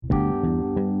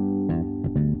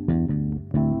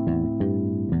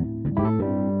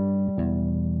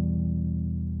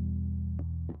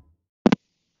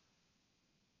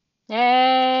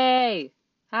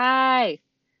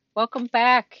welcome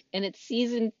back. And it's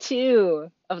season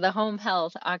 2 of the Home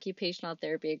Health Occupational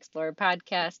Therapy Explorer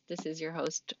podcast. This is your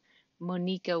host,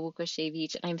 Monika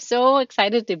Wukasiewicz. I'm so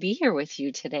excited to be here with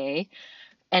you today.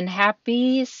 And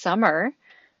happy summer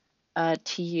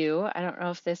to you. I don't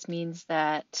know if this means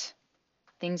that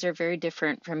things are very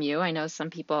different from you. I know some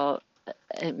people,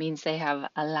 it means they have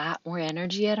a lot more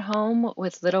energy at home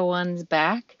with little ones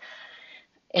back.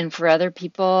 And for other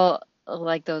people,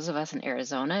 like those of us in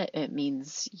Arizona, it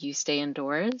means you stay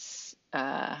indoors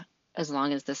as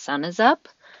long as the sun is up.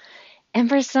 And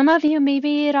for some of you,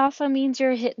 maybe it also means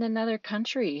you're hitting another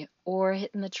country or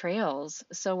hitting the trails.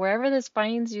 So wherever this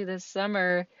finds you this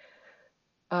summer,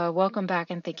 welcome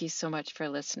back and thank you so much for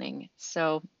listening.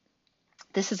 So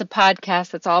this is a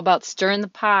podcast that's all about stirring the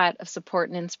pot of support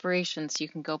and inspiration so you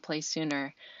can go play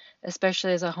sooner,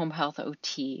 especially as a home health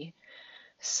OT.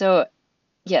 So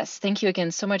yes, thank you again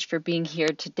so much for being here.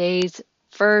 Today's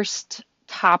first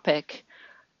topic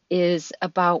is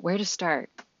about where to start.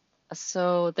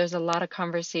 So there's a lot of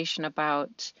conversation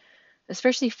about,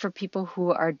 especially for people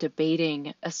who are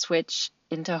debating a switch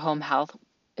into home health,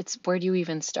 it's where do you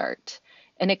even start?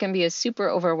 And it can be a super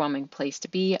overwhelming place to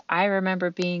be. I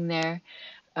remember being there.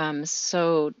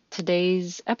 So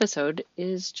today's episode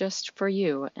is just for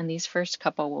you. And these first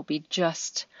couple will be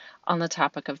just on the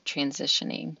topic of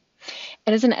transitioning.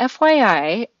 And as an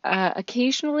FYI,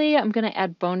 occasionally I'm going to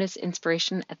add bonus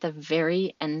inspiration at the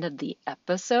very end of the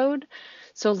episode.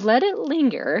 So let it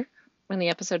linger when the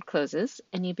episode closes,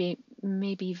 and you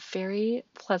may be very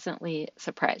pleasantly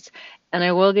surprised. And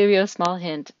I will give you a small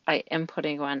hint. I am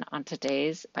putting one on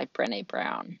today's by Brené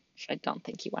Brown. I don't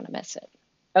think you want to miss it.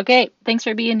 Okay, thanks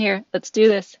for being here. Let's do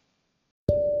this.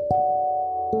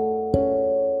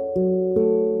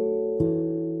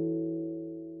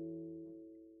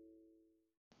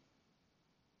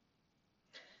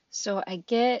 So I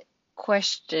get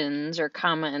questions or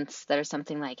comments that are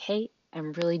something like, hey,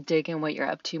 I'm really digging what you're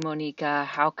up to, Monika.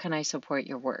 How can I support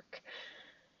your work?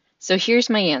 So here's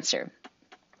my answer.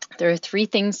 There are 3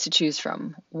 things to choose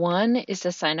from. One is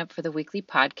to sign up for the weekly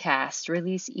podcast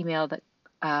release email that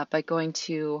by going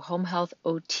to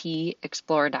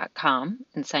homehealthotexplorer.com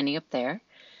and signing up there.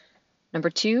 Number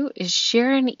 2 is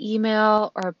share an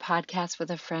email or a podcast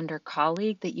with a friend or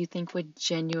colleague that you think would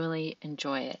genuinely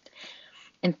enjoy it.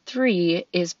 And 3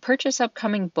 is purchase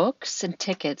upcoming books and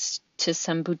tickets to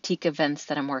some boutique events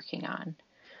that I'm working on.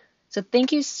 So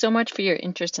thank you so much for your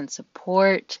interest and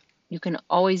support. You can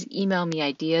always email me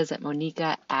ideas at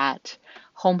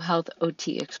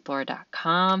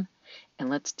monika@homehealthotexplorer.com. And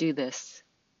let's do this.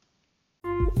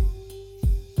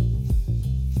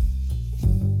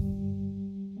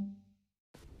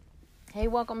 Hey,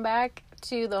 welcome back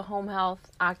to the Home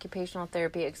Health Occupational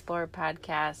Therapy Explorer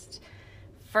podcast.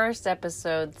 First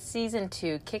episode, season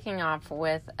 2, kicking off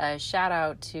with a shout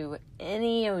out to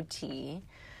any OT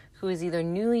who is either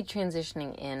newly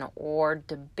transitioning in or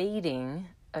debating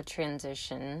a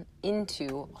transition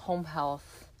into home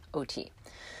health OT.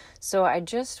 So I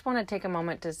just want to take a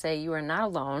moment to say you are not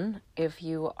alone if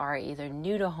you are either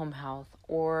new to home health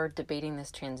or debating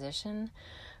this transition.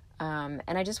 And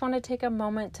I just want to take a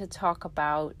moment to talk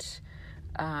about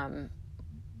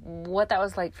what that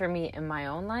was like for me in my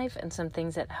own life and some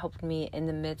things that helped me in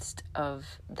the midst of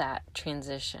that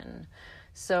transition.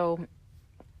 So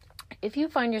if you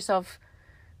find yourself,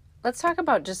 let's talk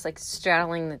about just like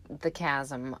straddling the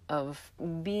chasm of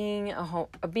being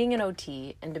an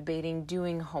OT and debating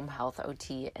doing home health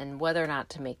OT and whether or not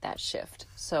to make that shift.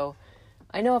 So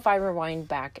I know if I rewind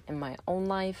back in my own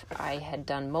life, I had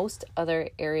done most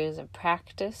other areas of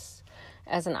practice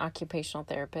as an occupational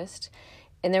therapist,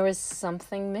 and there was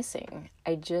something missing.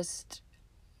 I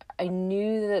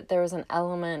knew that there was an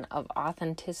element of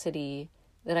authenticity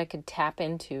that I could tap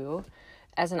into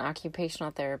as an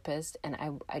occupational therapist, and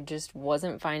I just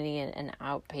wasn't finding it in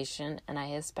outpatient, and I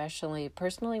especially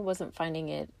personally wasn't finding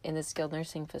it in the skilled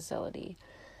nursing facility.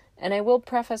 And I will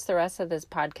preface the rest of this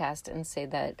podcast and say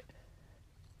that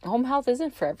home health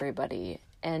isn't for everybody.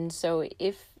 And so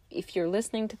if you're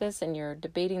listening to this and you're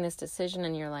debating this decision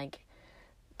and you're like,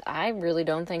 I really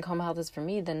don't think home health is for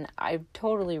me, then I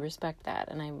totally respect that.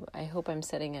 And I hope I'm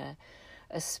setting a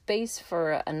space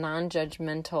for a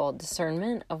non-judgmental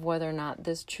discernment of whether or not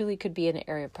this truly could be an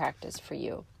area of practice for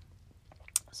you.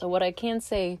 So what I can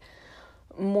say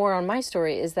more on my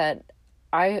story is that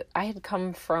I had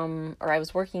come from, or I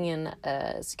was working in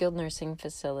a skilled nursing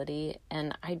facility,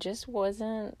 and I just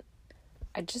got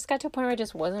to a point where I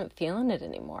just wasn't feeling it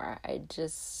anymore. I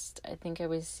think I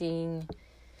was seeing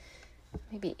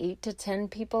maybe 8 to 10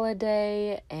 people a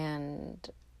day, and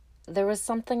there was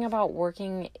something about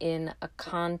working in a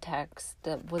context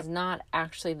that was not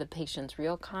actually the patient's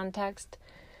real context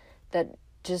that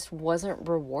just wasn't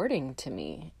rewarding to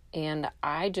me. And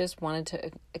I just wanted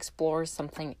to explore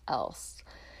something else.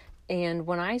 And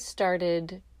when I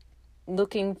started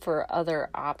looking for other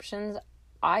options,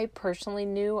 I personally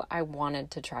knew I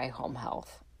wanted to try home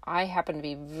health. I happened to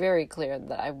be very clear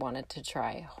that I wanted to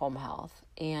try home health.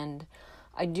 And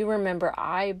I do remember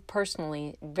I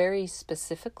personally very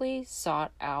specifically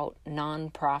sought out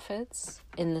nonprofits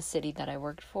in the city that I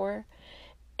worked for,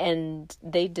 and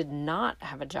they did not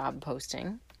have a job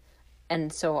posting.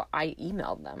 And so I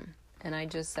emailed them and I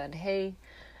just said, hey,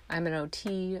 I'm an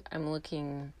OT. I'm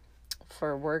looking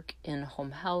for work in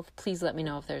home health. Please let me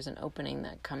know if there's an opening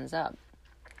that comes up.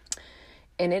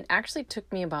 And it actually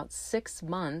took me about 6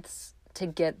 months to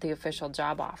get the official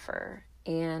job offer.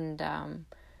 And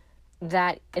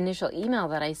that initial email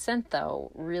that I sent,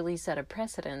 though, really set a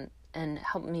precedent and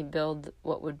helped me build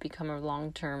what would become a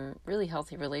long-term, really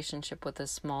healthy relationship with a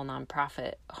small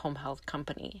nonprofit home health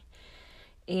company.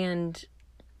 And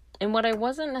what I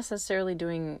wasn't necessarily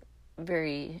doing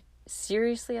very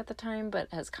seriously at the time, but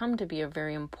has come to be a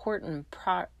very important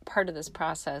part of this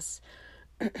process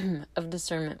of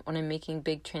discernment when I'm making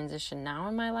big transition now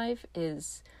in my life,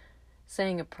 is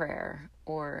saying a prayer,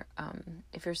 or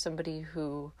if you're somebody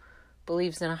who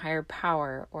believes in a higher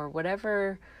power, or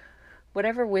whatever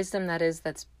wisdom that is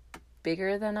that's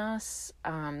bigger than us,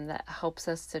 that helps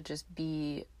us to just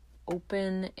be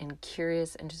open and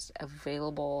curious and just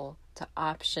available to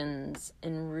options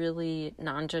in really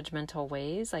non-judgmental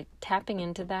ways, like tapping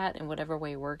into that in whatever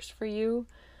way works for you,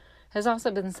 has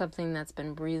also been something that's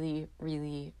been really,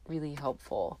 really, really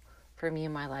helpful for me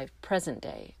in my life, present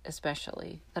day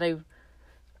especially, that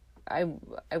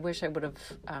I wish I would have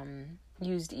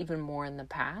used even more in the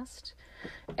past,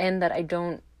 and that I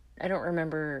don't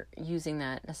remember using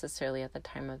that necessarily at the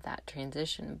time of that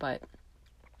transition. But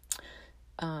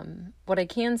what I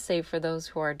can say for those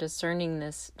who are discerning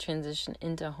this transition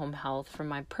into home health from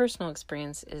my personal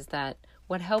experience is that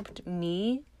what helped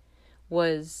me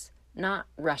was not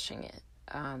rushing it.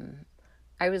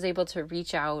 I was able to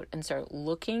reach out and start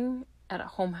looking at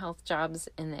home health jobs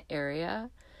in the area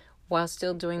while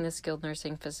still doing the skilled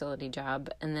nursing facility job.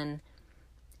 And then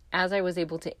as I was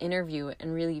able to interview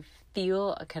and really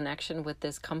feel a connection with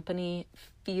this company,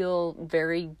 feel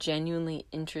very genuinely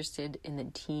interested in the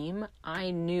team,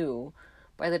 I knew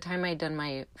by the time I'd done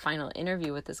my final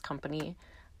interview with this company,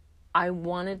 I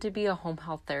wanted to be a home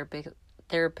health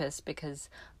therapist because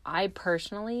I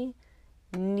personally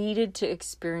needed to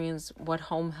experience what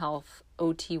home health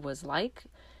OT was like,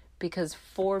 because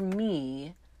for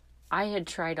me, I had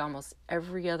tried almost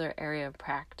every other area of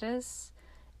practice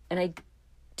and I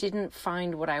didn't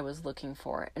find what I was looking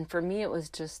for. And for me, it was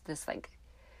just this like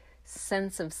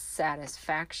sense of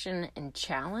satisfaction and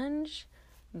challenge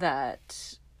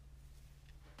that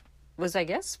was, I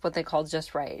guess, what they call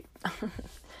just right.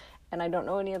 And I don't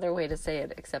know any other way to say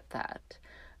it except that.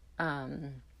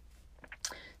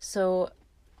 So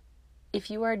if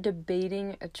you are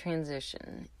debating a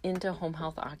transition into home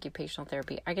health occupational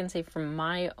therapy, I can say from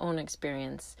my own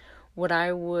experience, what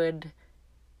I would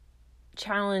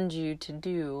challenge you to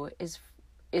do is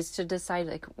to decide,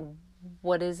 like,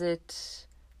 what is it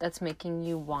that's making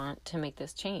you want to make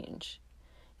this change?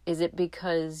 Is it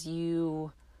because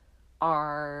you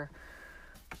are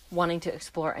wanting to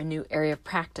explore a new area of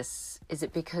practice? Is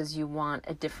it because you want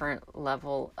a different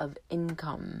level of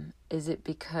income? Is it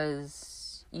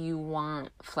because you want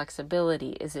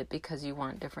flexibility? Is it because you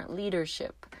want different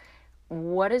leadership?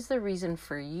 What is the reason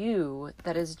for you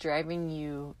that is driving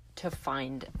you to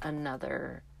find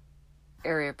another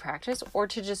area of practice or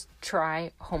to just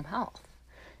try home health?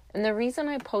 And the reason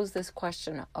I pose this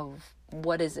question of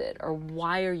what is it or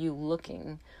why are you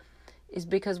looking is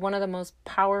because one of the most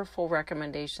powerful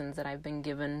recommendations that I've been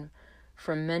given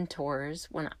from mentors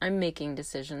when I'm making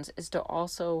decisions is to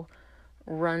also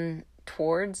run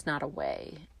towards, not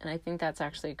away. And I think that's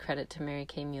actually a credit to Mary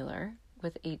Kay Mueller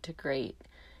with 8 to Great.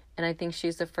 And I think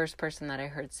she's the first person that I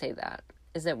heard say that,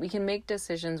 is that we can make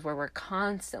decisions where we're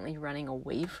constantly running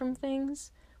away from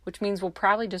things, which means we'll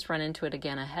probably just run into it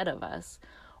again ahead of us,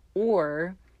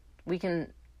 or we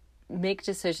can make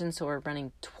decisions so we're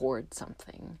running towards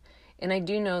something. And I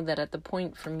do know that at the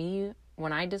point for me,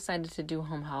 when I decided to do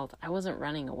home health, I wasn't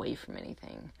running away from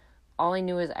anything. All I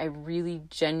knew is I really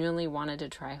genuinely wanted to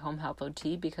try home health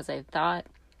OT because I thought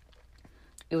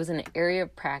it was an area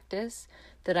of practice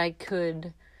that I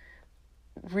could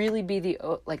really be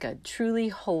like a truly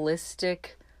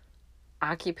holistic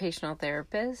occupational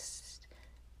therapist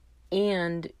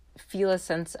and feel a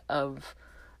sense of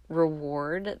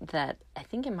reward that I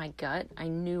think in my gut I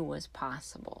knew was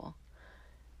possible.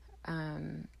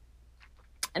 And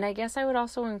I guess I would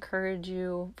also encourage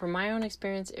you, from my own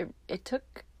experience, it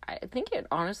took, I think it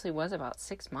honestly was about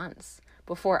 6 months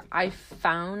before I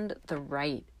found the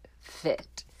right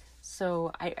fit.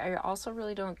 So I also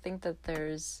really don't think that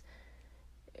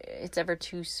it's ever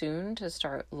too soon to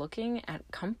start looking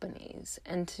at companies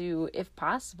and to, if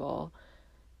possible,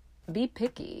 be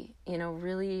picky,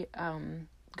 really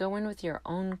go in with your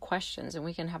own questions, and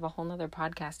we can have a whole nother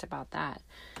podcast about that.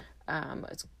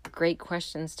 It's great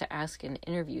questions to ask in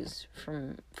interviews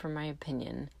from my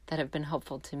opinion that have been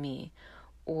helpful to me,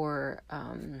 or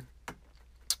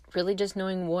really just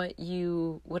knowing what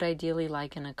you would ideally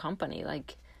like in a company.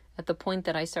 Like at the point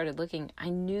that I started looking, I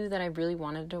knew that I really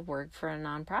wanted to work for a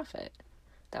nonprofit.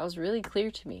 That was really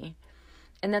clear to me,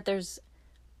 and that there's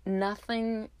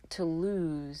nothing to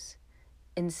lose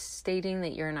in stating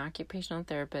that you're an occupational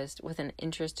therapist with an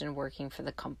interest in working for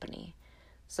the company.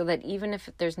 So that even if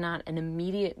there's not an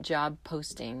immediate job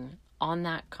posting on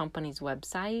that company's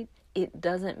website, it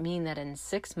doesn't mean that in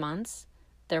 6 months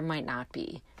there might not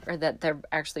be, or that there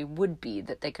actually would be,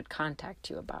 that they could contact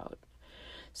you about.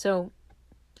 So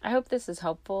I hope this is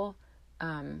helpful.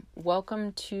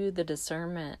 Welcome to the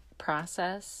discernment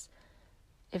process.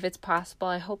 If it's possible,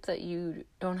 I hope that you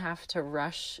don't have to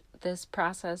rush this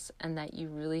process, and that you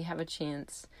really have a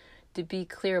chance to be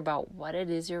clear about what it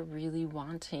is you're really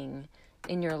wanting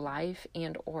in your life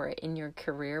and or in your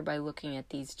career by looking at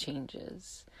these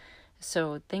changes.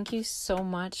 So thank you so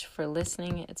much for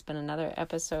listening. It's been another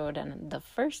episode, and the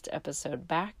first episode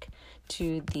back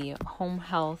to the Home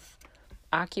Health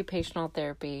Occupational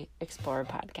Therapy Explorer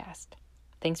podcast.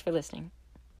 Thanks for listening.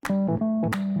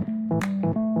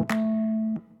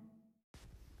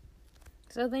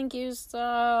 So thank you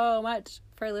so much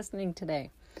for listening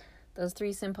today. Those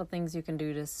 3 simple things you can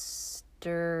do to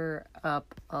stir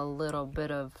up a little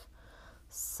bit of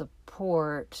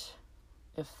support,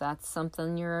 if that's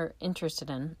something you're interested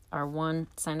in, are: 1,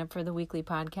 sign up for the weekly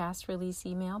podcast release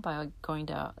email by going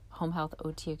to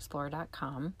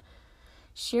homehealthotexplorer.com.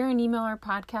 Share and email our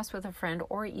podcast with a friend,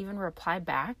 or even reply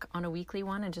back on a weekly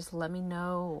one and just let me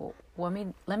know what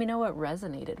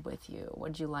resonated with you.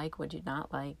 What'd you like? What'd you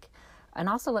not like? And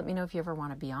also let me know if you ever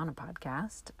want to be on a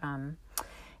podcast.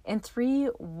 And 3,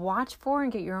 watch for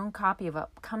and get your own copy of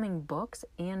upcoming books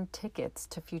and tickets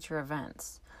to future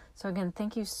events. So again,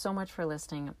 thank you so much for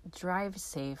listening. Drive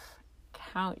safe,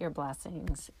 count your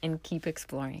blessings, and keep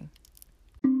exploring.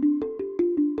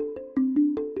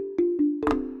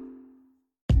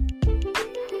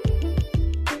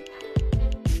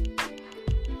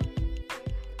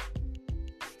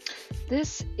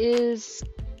 This is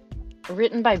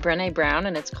written by Brené Brown,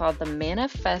 and it's called The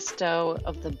Manifesto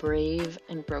of the Brave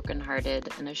and Brokenhearted.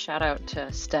 And a shout out to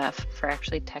Steph for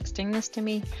actually texting this to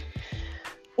me,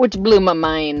 which blew my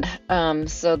mind.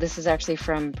 So this is actually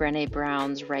from Brené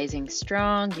Brown's Rising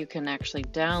Strong. You can actually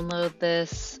download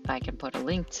this. I can put a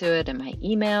link to it in my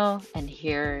email, and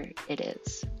here it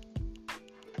is.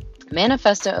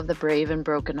 Manifesto of the Brave and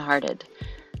Brokenhearted.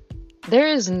 There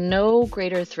is no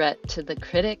greater threat to the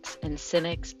critics and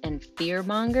cynics and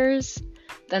fearmongers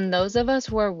than those of us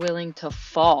who are willing to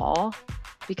fall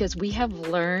because we have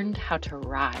learned how to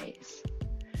rise.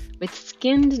 With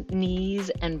skinned knees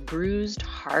and bruised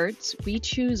hearts, we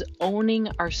choose owning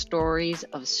our stories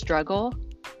of struggle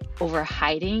over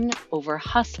hiding, over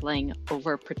hustling,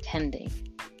 over pretending.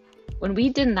 When we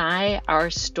deny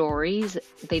our stories,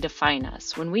 they define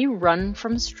us. When we run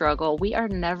from struggle, we are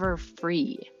never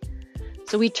free.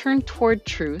 So we turn toward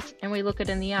truth and we look it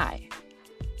in the eye.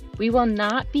 We will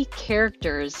not be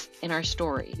characters in our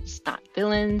stories, not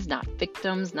villains, not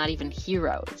victims, not even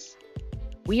heroes.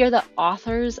 We are the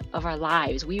authors of our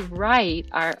lives. We write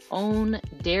our own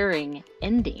daring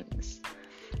endings.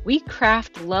 We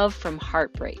craft love from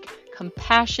heartbreak,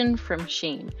 compassion from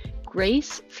shame,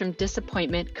 grace from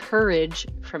disappointment, courage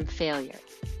from failure.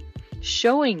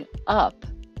 Showing up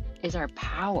is our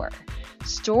power.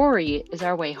 Story is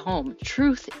our way home.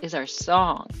 Truth is our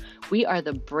song. We are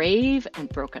the brave and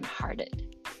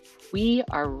brokenhearted. We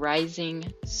are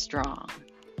rising strong.